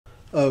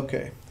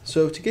Okay,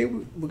 so today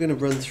we're going to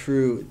run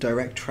through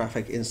direct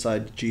traffic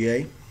inside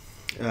GA,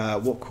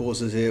 what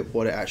causes it,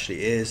 what it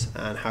actually is,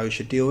 and how you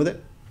should deal with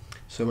it.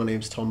 So my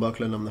name is Tom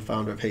Buckland, I'm the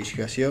founder of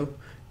HQSEO.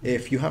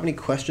 If you have any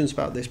questions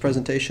about this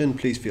presentation,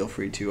 please feel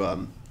free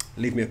to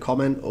leave me a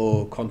comment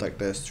or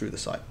contact us through the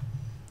site.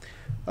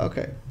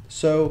 Okay,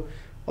 so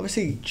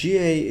obviously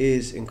GA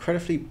is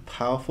incredibly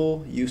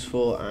powerful,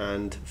 useful,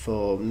 and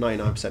for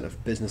 99%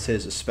 of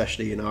businesses,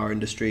 especially in our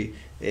industry,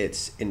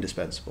 it's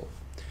indispensable.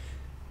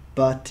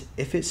 But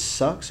if it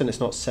sucks and it's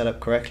not set up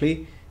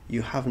correctly,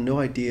 you have no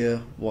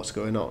idea what's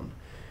going on.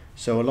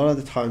 So a lot of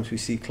the times we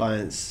see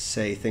clients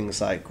say things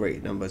like,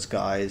 great numbers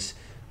guys,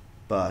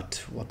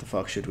 but what the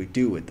fuck should we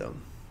do with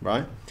them,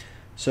 right?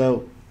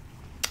 So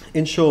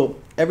in short,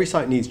 every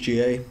site needs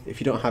GA. If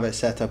you don't have it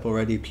set up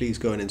already, please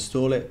go and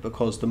install it,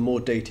 because the more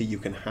data you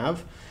can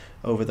have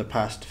over the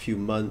past few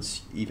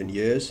months, even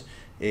years,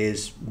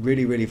 is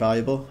really, really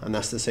valuable. And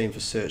that's the same for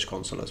Search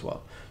Console as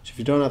well. So if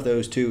you don't have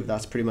those two,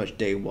 that's pretty much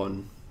day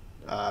one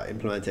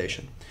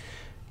implementation.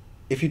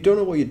 If you don't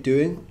know what you're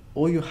doing,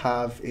 all you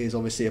have is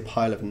obviously a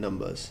pile of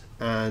numbers,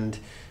 and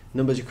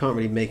numbers you can't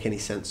really make any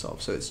sense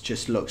of. So it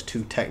just looks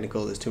too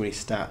technical. There's too many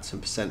stats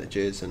and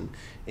percentages and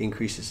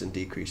increases and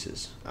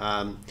decreases.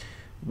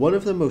 One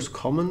of the most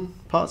common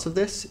parts of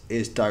this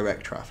is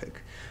direct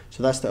traffic.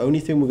 So that's the only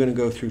thing we're going to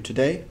go through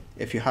today.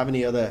 If you have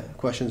any other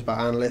questions about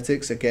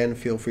analytics, again,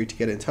 feel free to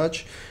get in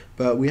touch,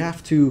 but we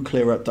have to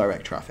clear up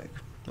direct traffic.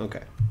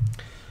 Okay.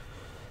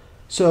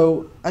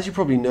 So as you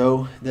probably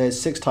know, there's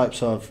 6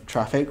 types of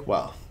traffic.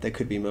 Well, there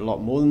could be a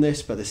lot more than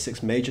this, but there's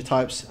 6 major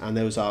types, and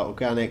those are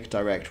organic,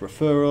 direct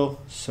referral,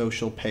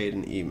 social, paid,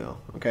 and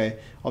email. Okay,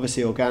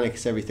 obviously organic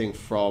is everything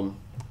from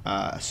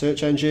a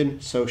search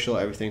engine, social,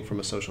 everything from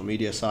a social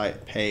media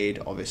site,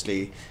 paid,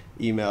 obviously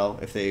email,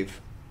 if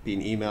they've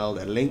been emailed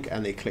a link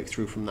and they click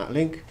through from that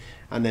link,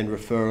 and then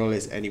referral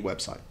is any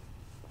website.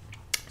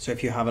 So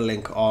if you have a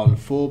link on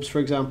Forbes, for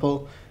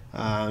example,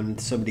 and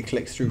somebody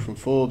clicks through from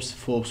Forbes,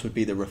 Forbes would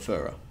be the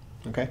referrer,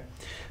 okay?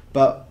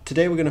 But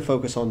today we're going to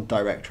focus on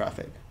direct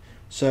traffic.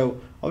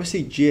 So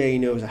obviously GA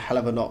knows a hell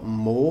of a lot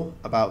more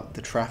about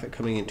the traffic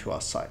coming into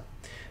our site,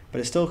 but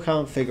it still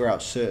can't figure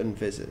out certain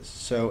visits.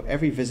 So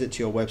every visit to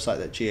your website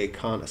that GA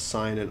can't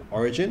assign an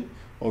origin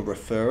or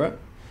referrer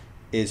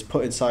is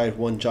put inside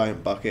one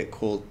giant bucket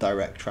called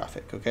direct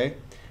traffic, okay?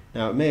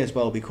 Now it may as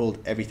well be called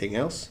everything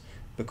else,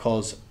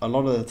 because a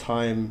lot of the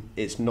time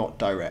it's not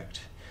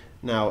direct.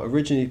 Now,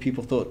 originally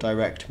people thought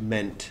direct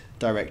meant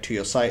direct to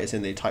your site, as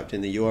in they typed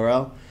in the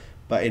URL,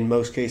 but in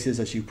most cases,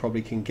 as you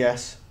probably can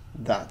guess,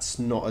 that's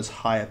not as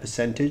high a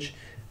percentage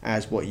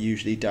as what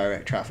usually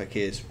direct traffic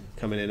is,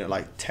 coming in at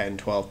like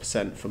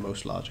 10-12% for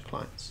most larger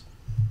clients.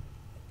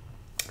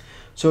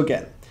 So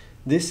again,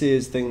 this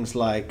is things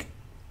like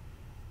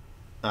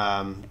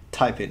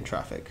type in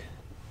traffic,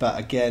 but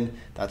again,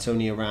 that's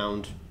only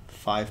around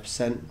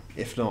 5%,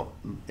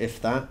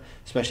 if that,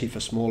 especially for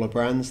smaller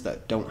brands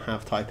that don't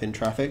have type-in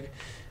traffic.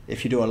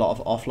 If you do a lot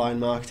of offline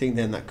marketing,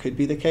 then that could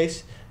be the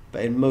case,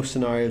 but in most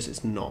scenarios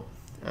it's not.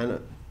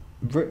 And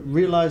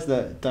realize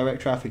that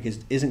direct traffic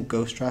isn't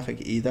ghost traffic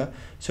either,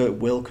 so it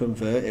will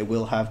convert, it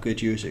will have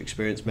good user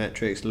experience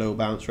metrics, low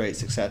bounce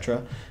rates,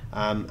 etc.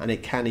 And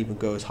it can even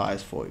go as high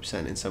as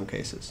 40% in some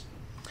cases.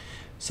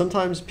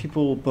 Sometimes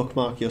people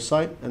bookmark your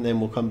site and then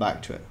we'll come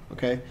back to it,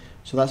 okay?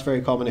 So that's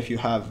very common if you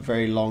have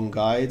very long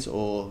guides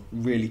or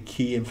really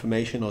key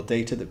information or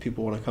data that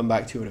people want to come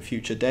back to at a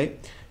future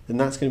date, then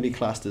that's going to be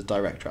classed as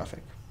direct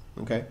traffic,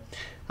 okay?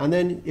 And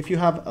then if you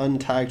have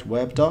untagged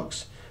web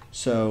docs,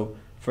 so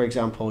for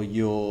example,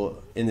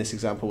 in this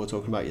example, we're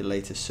talking about your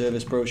latest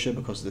service brochure,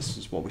 because this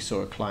is what we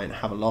saw a client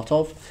have a lot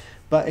of,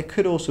 but it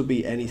could also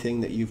be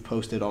anything that you've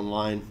posted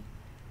online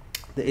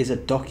that is a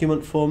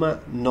document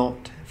format,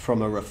 not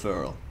from a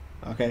referral,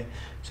 okay?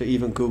 So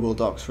even Google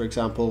Docs, for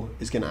example,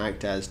 is going to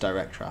act as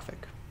direct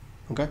traffic,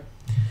 okay?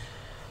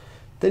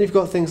 Then you've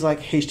got things like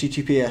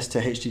HTTPS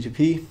to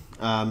HTTP,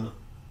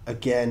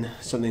 again,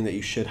 something that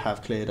you should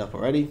have cleared up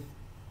already.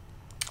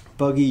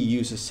 Buggy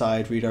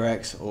user-side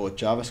redirects or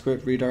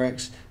JavaScript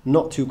redirects,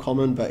 not too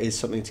common, but is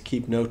something to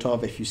keep note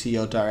of if you see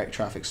your direct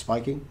traffic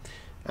spiking.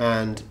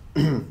 And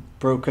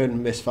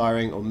broken,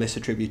 misfiring, or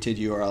misattributed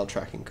URL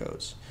tracking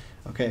codes.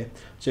 Okay,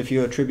 so if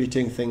you're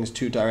attributing things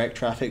to direct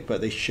traffic,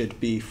 but they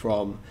should be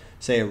from,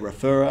 say, a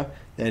referrer,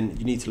 then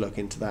you need to look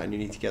into that and you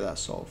need to get that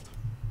solved.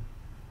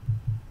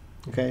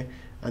 Okay,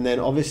 and then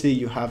obviously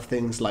you have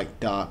things like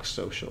dark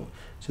social.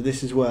 So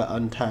this is where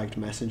untagged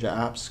messenger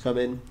apps come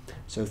in.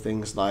 So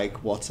things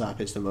like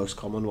WhatsApp is the most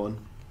common one.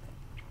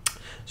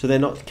 So they're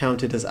not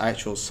counted as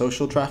actual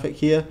social traffic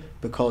here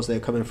because they're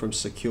coming from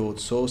secured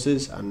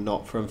sources and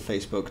not from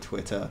Facebook,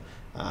 Twitter,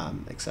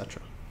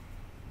 etc.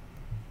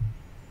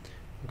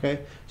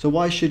 Okay, so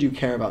why should you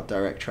care about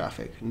direct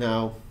traffic?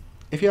 Now,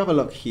 if you have a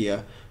look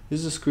here,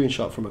 this is a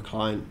screenshot from a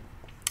client,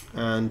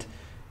 and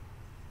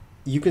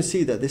you can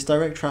see that this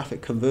direct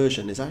traffic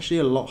conversion is actually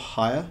a lot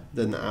higher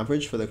than the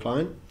average for the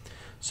client.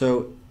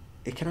 So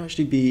it can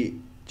actually be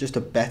just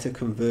a better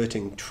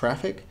converting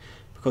traffic,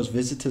 because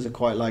visitors are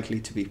quite likely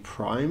to be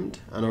primed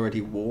and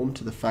already warm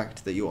to the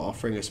fact that you're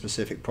offering a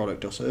specific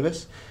product or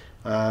service.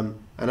 And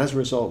as a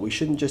result, we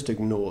shouldn't just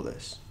ignore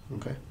this,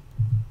 okay?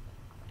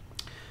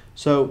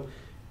 So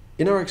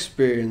in our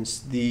experience,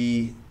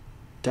 the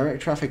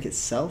direct traffic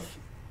itself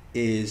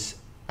is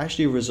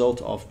actually a result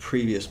of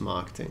previous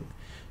marketing.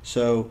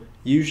 So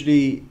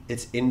usually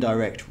it's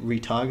indirect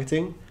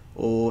retargeting,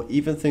 or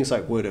even things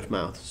like word of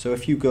mouth. So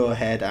if you go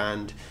ahead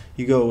and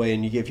you go away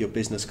and you give your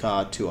business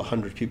card to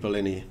 100 people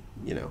in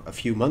a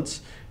few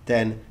months,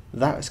 then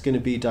that's going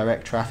to be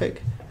direct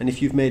traffic. And if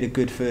you've made a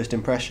good first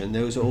impression,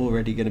 those are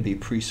already going to be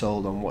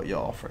pre-sold on what you're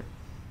offering.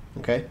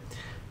 Okay,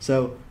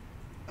 so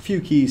a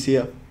few keys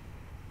here.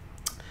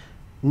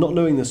 Not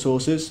knowing the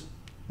sources,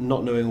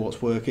 not knowing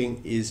what's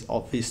working is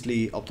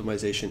obviously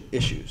optimization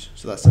issues.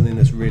 So that's something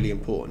that's really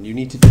important. You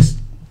need to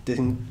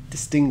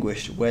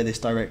distinguish where this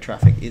direct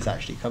traffic is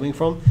actually coming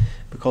from,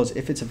 because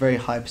if it's a very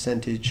high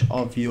percentage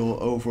of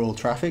your overall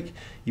traffic,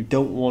 you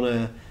don't want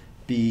to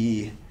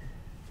be,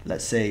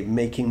 let's say,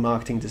 making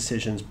marketing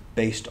decisions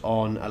based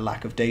on a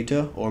lack of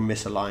data or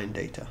misaligned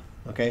data.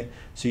 Okay,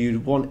 so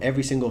you'd want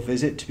every single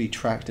visit to be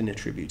tracked and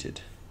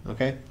attributed.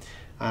 Okay,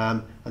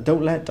 and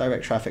don't let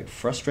direct traffic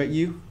frustrate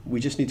you.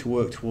 We just need to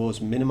work towards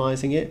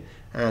minimizing it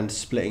and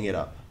splitting it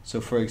up. So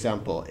for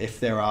example, if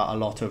there are a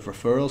lot of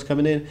referrals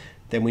coming in,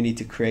 then we need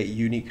to create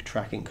unique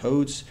tracking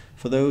codes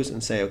for those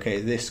and say, okay,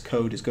 this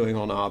code is going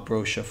on our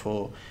brochure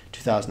for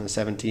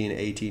 2017,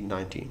 18,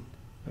 19.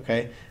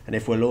 Okay, and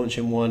if we're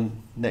launching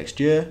one next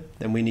year,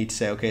 then we need to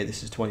say, okay,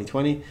 this is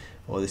 2020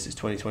 or this is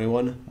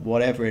 2021,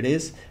 whatever it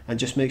is, and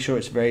just make sure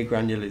it's very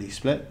granularly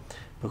split,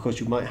 because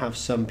you might have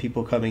some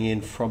people coming in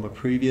from a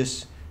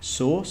previous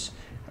source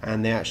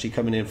and they're actually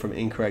coming in from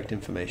incorrect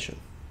information.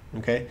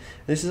 Okay,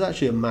 and this is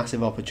actually a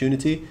massive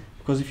opportunity,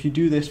 because if you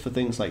do this for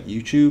things like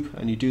YouTube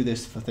and you do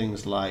this for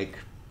things like,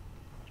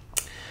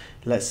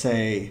 let's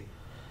say,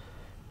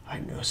 I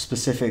don't know,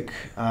 specific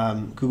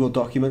Google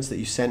documents that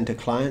you send to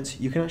clients,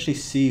 you can actually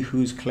see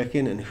who's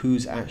clicking and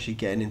who's actually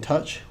getting in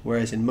touch.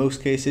 Whereas in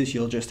most cases,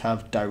 you'll just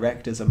have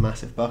direct as a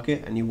massive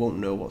bucket and you won't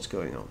know what's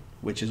going on,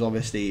 which is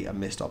obviously a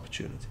missed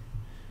opportunity.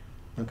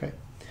 Okay,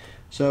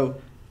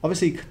 so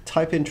obviously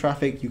type in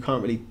traffic, you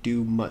can't really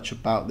do much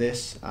about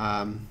this.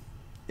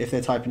 If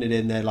they're typing it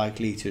in, they're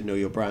likely to know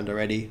your brand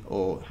already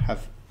or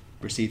have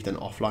received an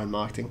offline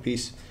marketing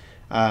piece.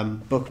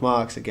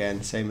 Bookmarks,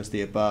 again, same as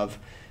the above.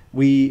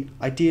 We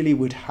ideally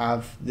would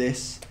have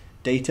this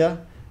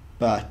data,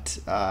 but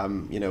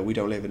we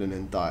don't live in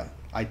an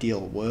ideal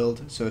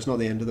world, so it's not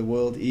the end of the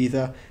world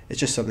either. It's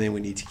just something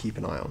we need to keep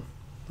an eye on.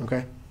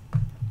 Okay.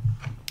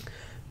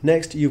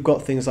 Next, you've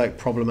got things like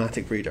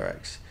problematic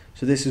redirects.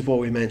 So this is what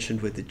we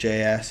mentioned with the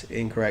JS,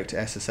 incorrect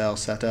SSL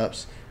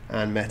setups,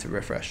 and meta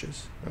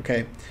refreshes.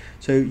 Okay,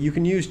 so you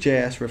can use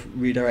JS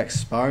redirects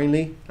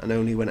sparingly and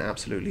only when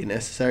absolutely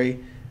necessary.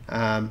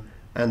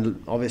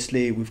 And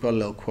obviously we've got a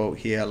little quote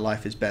here,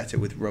 life is better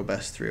with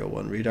robust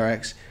 301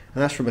 redirects,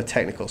 and that's from a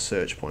technical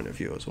search point of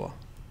view as well.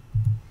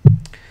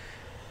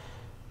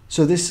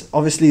 So this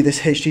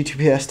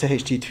HTTPS to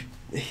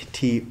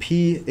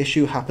HTTP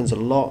issue happens a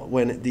lot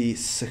when the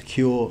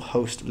secure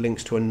host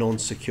links to a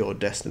non-secure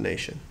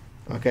destination.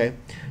 Okay,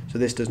 so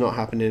this does not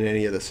happen in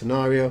any other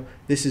scenario.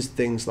 This is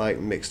things like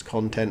mixed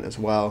content as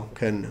well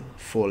can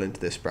fall into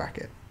this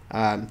bracket.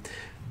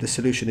 The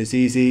solution is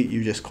easy.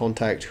 You just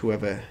contact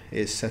whoever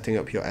is setting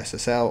up your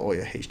SSL or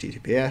your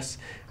HTTPS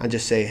and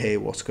just say, hey,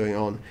 what's going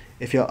on?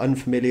 If you're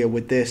unfamiliar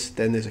with this,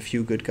 then there's a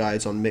few good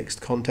guides on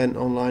mixed content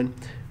online,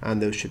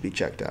 and those should be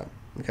checked out.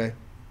 Okay,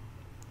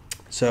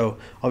 so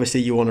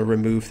obviously you want to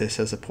remove this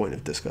as a point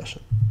of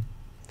discussion.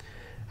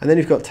 And then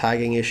you've got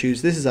tagging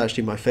issues. This is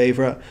actually my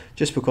favorite,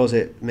 just because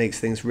it makes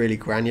things really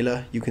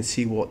granular. You can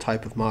see what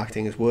type of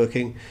marketing is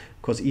working,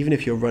 because even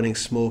if you're running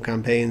small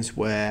campaigns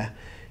where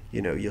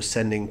you're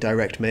sending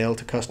direct mail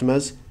to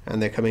customers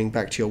and they're coming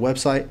back to your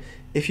website,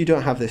 if you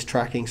don't have this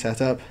tracking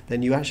set up,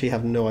 then you actually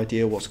have no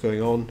idea what's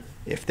going on,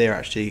 if they're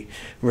actually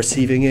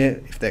receiving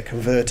it, if they're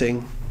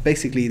converting.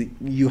 Basically,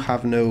 you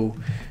have no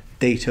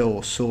data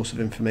or source of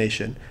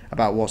information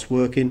about what's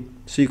working,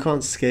 so you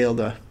can't scale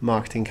the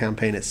marketing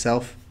campaign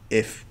itself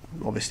if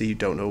obviously you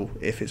don't know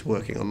if it's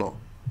working or not.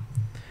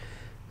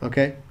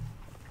 Okay,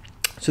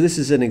 so this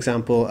is an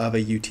example of a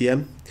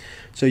UTM.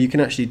 So you can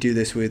actually do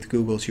this with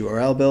Google's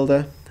URL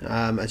builder.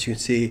 As you can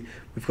see,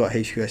 we've got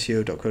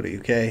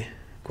HQSEO.co.uk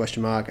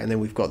question mark, and then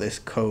we've got this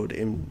code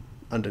in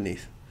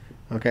underneath.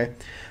 Okay,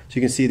 so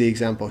you can see the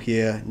example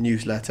here: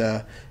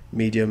 newsletter,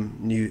 medium,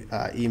 new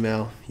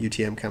email,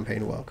 UTM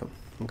campaign welcome.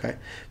 Okay,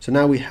 so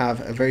now we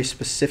have a very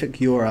specific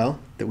URL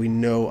that we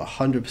know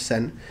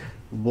 100%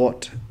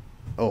 what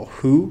or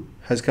who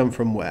has come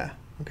from where.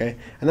 Okay,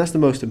 and that's the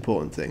most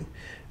important thing.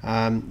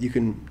 You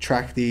can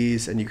track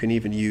these, and you can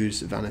even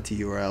use vanity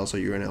URLs or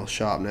URL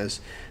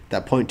sharpeners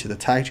that point to the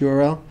tagged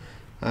URL.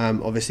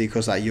 Obviously,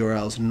 because that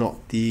URL is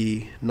not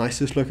the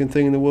nicest looking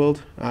thing in the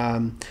world.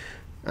 And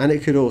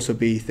it could also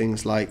be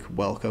things like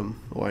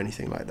welcome or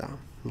anything like that.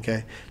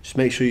 Okay, just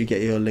make sure you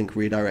get your link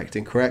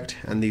redirecting correct,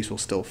 and these will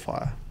still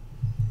fire.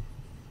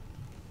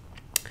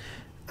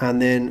 And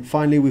then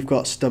finally, we've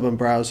got stubborn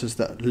browsers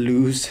that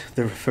lose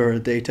the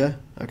referrer data.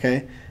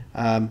 Okay,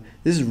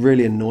 this is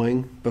really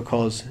annoying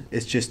because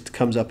it just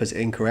comes up as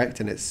incorrect,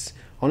 and it's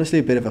honestly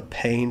a bit of a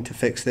pain to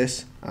fix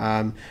this.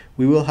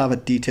 We will have a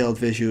detailed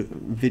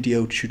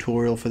video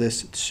tutorial for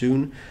this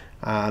soon,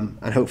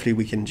 and hopefully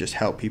we can just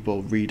help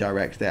people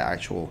redirect their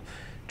actual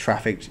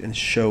traffic and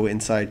show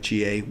inside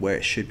GA where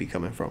it should be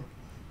coming from.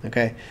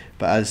 Okay,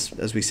 but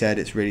as we said,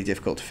 it's really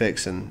difficult to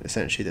fix, and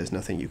essentially there's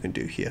nothing you can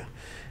do here.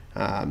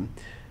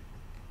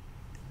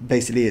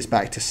 Basically, it's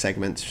back to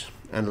segments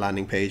and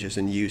landing pages,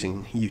 and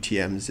using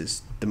UTMs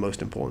is the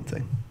most important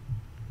thing.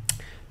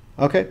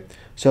 Okay,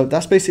 so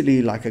that's basically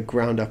like a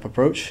ground up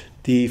approach.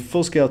 The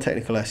full-scale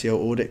technical SEO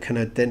audit can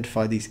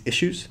identify these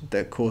issues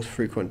that cause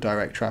frequent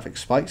direct traffic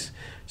spikes.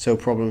 So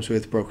problems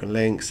with broken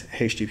links,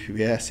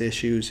 HTTPS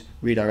issues,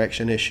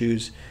 redirection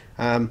issues,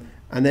 and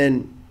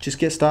then just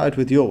get started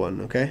with your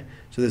one, okay?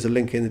 So there's a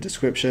link in the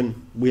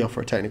description. We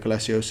offer a technical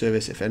SEO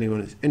service if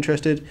anyone is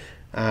interested,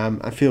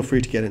 and feel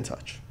free to get in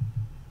touch.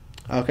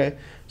 Okay,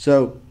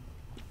 so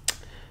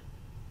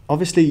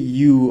obviously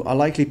you are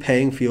likely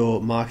paying for your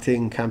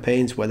marketing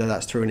campaigns, whether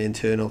that's through an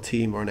internal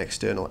team or an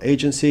external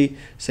agency.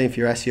 Same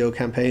for your SEO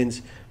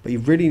campaigns, but you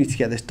really need to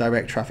get this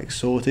direct traffic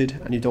sorted,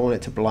 and you don't want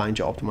it to blind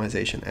your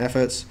optimization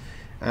efforts.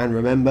 And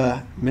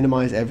remember,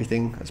 minimize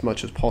everything as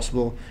much as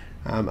possible,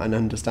 and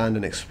understand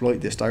and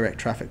exploit this direct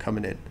traffic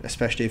coming in,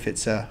 especially if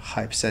it's a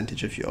high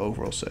percentage of your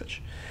overall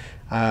search.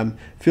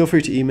 Feel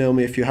free to email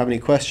me if you have any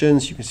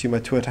questions. You can see my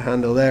Twitter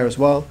handle there as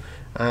well.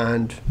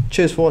 And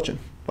cheers for watching.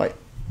 Bye.